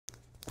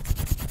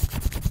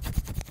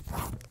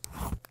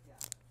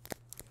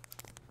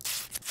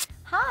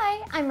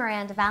I'm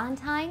Miranda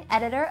Valentine,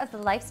 editor of the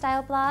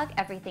lifestyle blog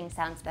Everything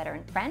Sounds Better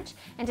in French,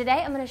 and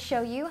today I'm going to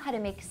show you how to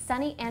make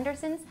Sunny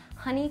Anderson's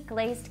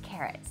honey-glazed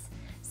carrots.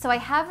 So I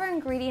have our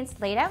ingredients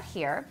laid out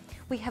here.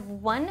 We have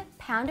 1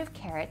 pound of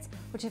carrots,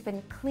 which have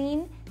been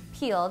clean,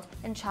 peeled,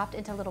 and chopped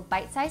into little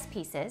bite-sized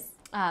pieces.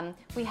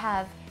 We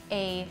have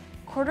a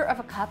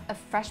 1/4 cup of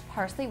fresh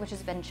parsley, which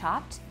has been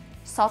chopped,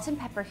 salt and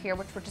pepper here,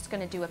 which we're just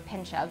going to do a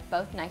pinch of,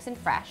 both nice and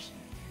fresh,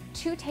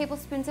 2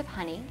 tablespoons of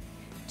honey,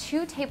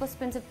 2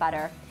 tablespoons of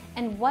butter,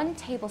 and 1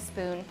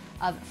 tablespoon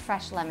of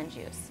fresh lemon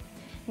juice.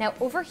 Now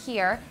over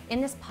here in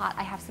this pot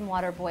I have some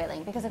water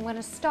boiling because I'm going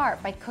to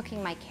start by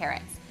cooking my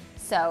carrots.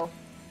 So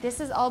this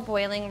is all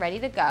boiling, ready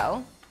to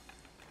go.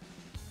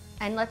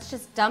 And let's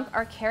just dump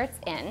our carrots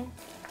in.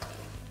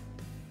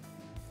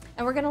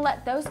 And we're going to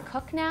let those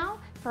cook now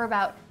for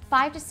about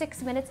 5 to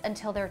 6 minutes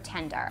until they're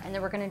tender. And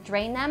then we're going to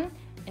drain them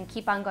and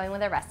keep on going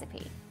with our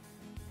recipe.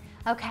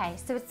 Okay,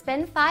 so it's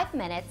been 5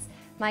 minutes.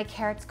 My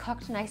carrots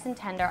cooked nice and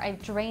tender. I've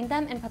drained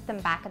them and put them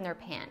back in their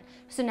pan.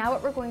 So now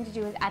what we're going to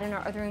do is add in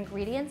our other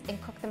ingredients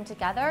and cook them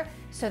together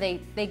so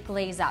they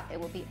glaze up. It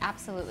will be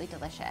absolutely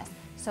delicious.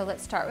 So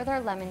let's start with our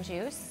lemon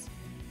juice.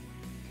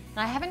 And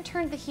I haven't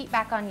turned the heat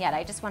back on yet.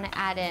 I just want to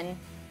add in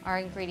our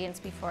ingredients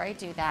before I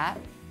do that.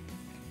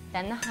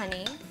 Then the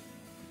honey.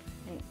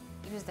 And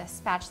use the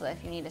spatula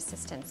if you need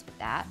assistance with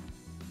that.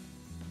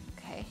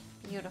 Okay,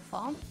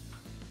 beautiful. And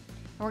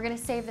we're going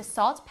to save the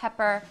salt,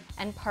 pepper,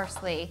 and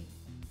parsley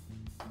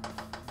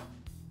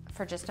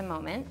for just a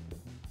moment.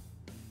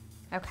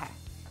 Okay,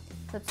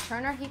 so let's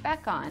turn our heat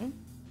back on.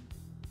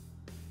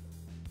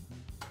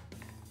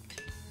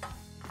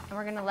 And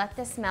we're gonna let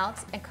this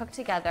melt and cook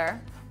together.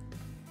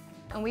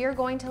 And we are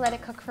going to let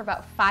it cook for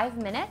about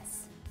 5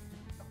 minutes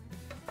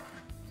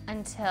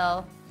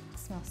until, it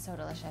smells so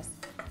delicious,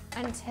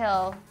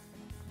 until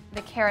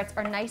the carrots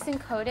are nice and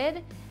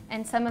coated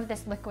and some of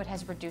this liquid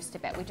has reduced a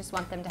bit. We just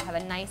want them to have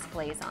a nice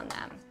glaze on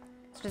them.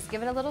 So just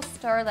give it a little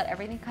stir, let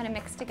everything kind of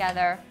mix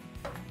together.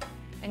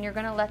 And you're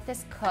gonna let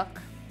this cook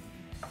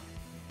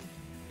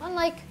on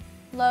like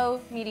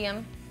low,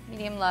 medium,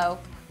 medium-low,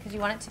 because you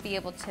want it to be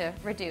able to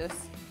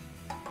reduce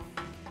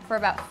for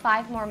about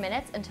 5 more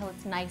minutes until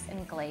it's nice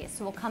and glazed.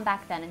 So we'll come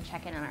back then and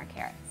check in on our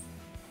carrots.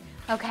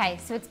 Okay,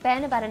 so it's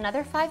been about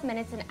another 5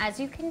 minutes, and as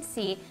you can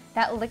see,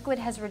 that liquid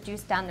has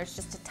reduced down. There's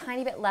just a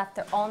tiny bit left.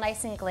 They're all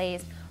nice and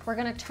glazed. We're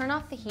gonna turn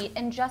off the heat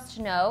and just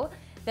know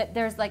that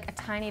there's like a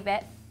tiny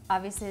bit,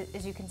 obviously,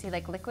 as you can see,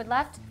 like liquid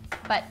left,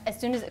 but as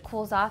soon as it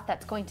cools off,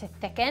 that's going to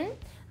thicken.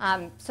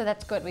 So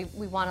that's good.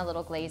 We want a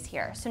little glaze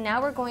here. So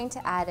now we're going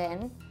to add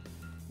in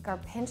like our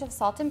pinch of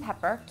salt and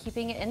pepper,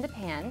 keeping it in the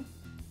pan.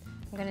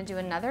 I'm gonna do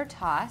another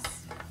toss.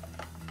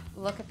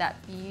 Look at that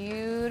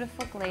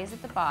beautiful glaze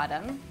at the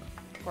bottom.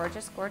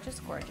 Gorgeous, gorgeous,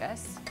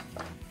 gorgeous.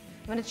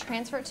 I'm gonna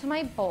transfer it to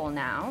my bowl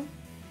now.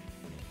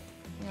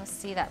 You'll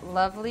see that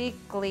lovely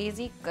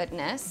glazy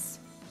goodness.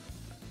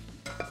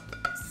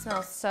 It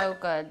smells so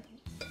good.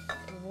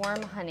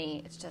 Warm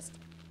honey, it's just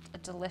a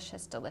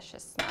delicious,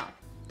 delicious smell.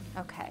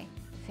 Okay,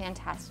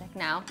 fantastic.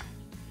 Now,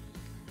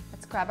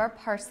 let's grab our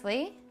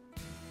parsley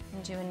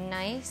and do a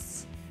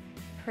nice,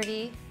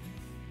 pretty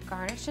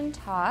garnish and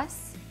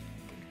toss.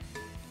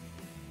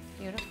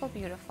 Beautiful,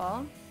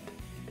 beautiful.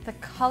 The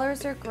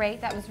colors are great.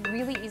 That was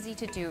really easy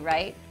to do,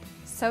 right?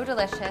 So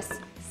delicious,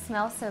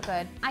 smells so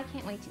good. I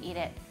can't wait to eat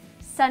it.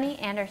 Sunny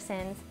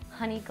Anderson's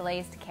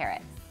honey-glazed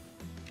carrots.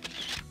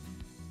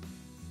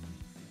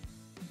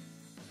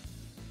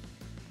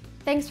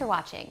 Thanks for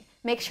watching.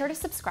 Make sure to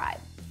subscribe.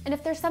 And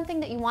if there's something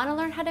that you want to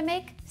learn how to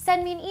make,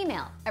 send me an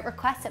email at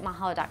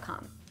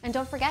requests@mahalo.com. And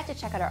don't forget to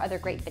check out our other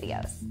great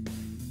videos.